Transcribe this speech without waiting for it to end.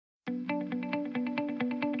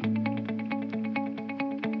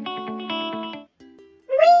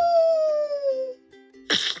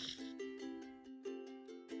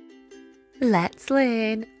Let's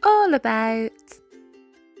learn all about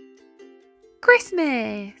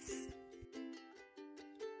Christmas.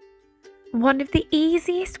 One of the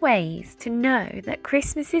easiest ways to know that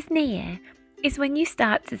Christmas is near is when you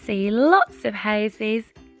start to see lots of houses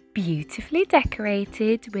beautifully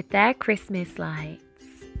decorated with their Christmas lights.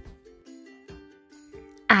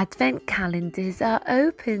 Advent calendars are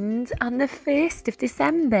opened on the 1st of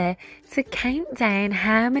December to count down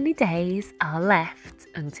how many days are left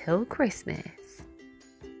until Christmas.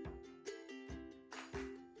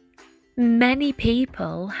 Many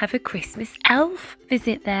people have a Christmas elf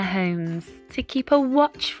visit their homes to keep a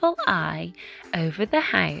watchful eye over the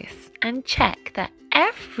house and check that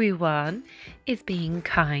everyone is being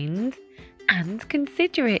kind and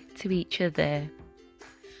considerate to each other.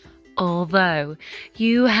 Although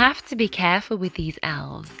you have to be careful with these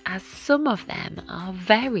elves, as some of them are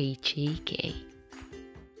very cheeky.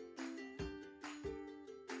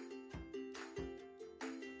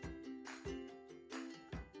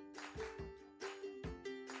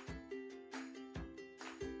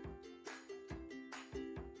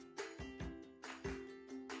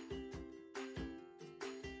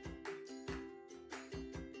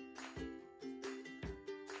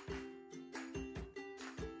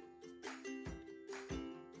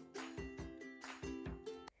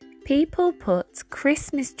 People put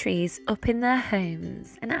Christmas trees up in their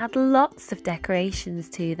homes and add lots of decorations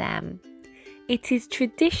to them. It is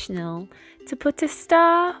traditional to put a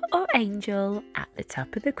star or angel at the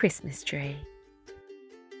top of the Christmas tree.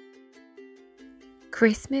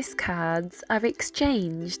 Christmas cards are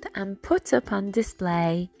exchanged and put up on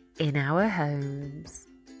display in our homes.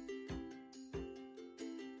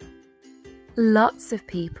 Lots of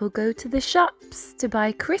people go to the shops to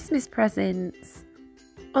buy Christmas presents.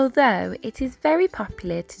 Although it is very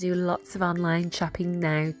popular to do lots of online shopping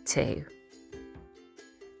now too.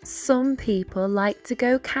 Some people like to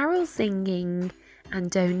go carol singing and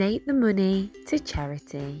donate the money to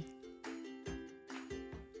charity.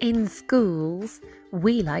 In schools,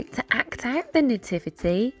 we like to act out the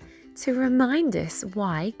nativity to remind us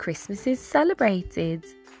why Christmas is celebrated.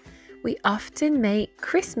 We often make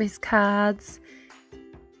Christmas cards,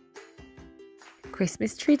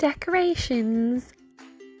 Christmas tree decorations,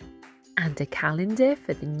 and a calendar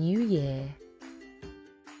for the new year.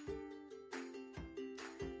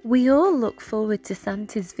 We all look forward to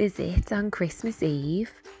Santa's visit on Christmas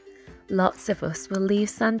Eve. Lots of us will leave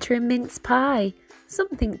Santa a mince pie,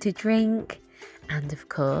 something to drink, and of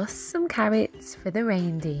course some carrots for the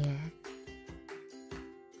reindeer.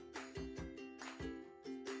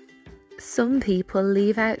 Some people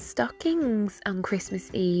leave out stockings on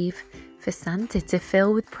Christmas Eve for Santa to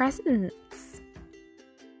fill with presents.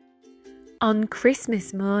 On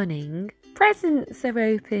Christmas morning, presents are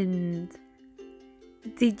opened.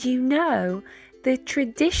 Did you know the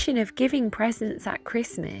tradition of giving presents at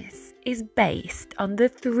Christmas is based on the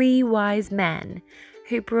 3 wise men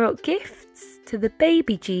who brought gifts to the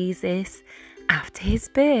baby Jesus after his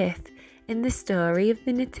birth in the story of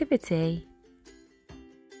the Nativity?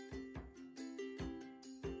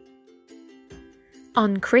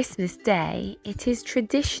 On Christmas Day, it is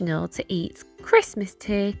traditional to eat Christmas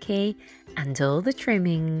turkey and all the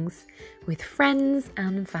trimmings with friends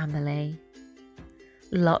and family.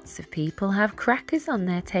 Lots of people have crackers on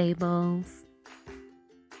their tables.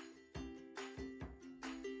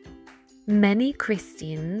 Many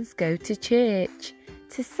Christians go to church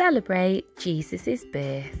to celebrate Jesus'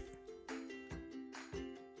 birth.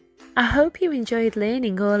 I hope you enjoyed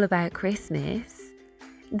learning all about Christmas.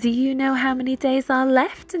 Do you know how many days are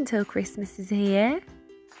left until Christmas is here?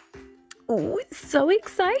 Oh, it's so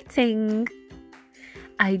exciting!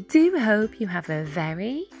 I do hope you have a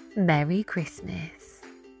very Merry Christmas.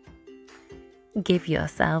 Give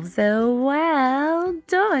yourselves a well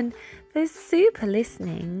done for super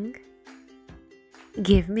listening.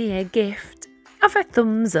 Give me a gift of a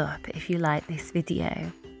thumbs up if you like this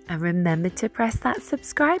video. And remember to press that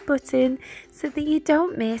subscribe button so that you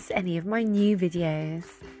don't miss any of my new videos.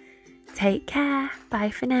 Take care. Bye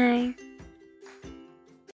for now.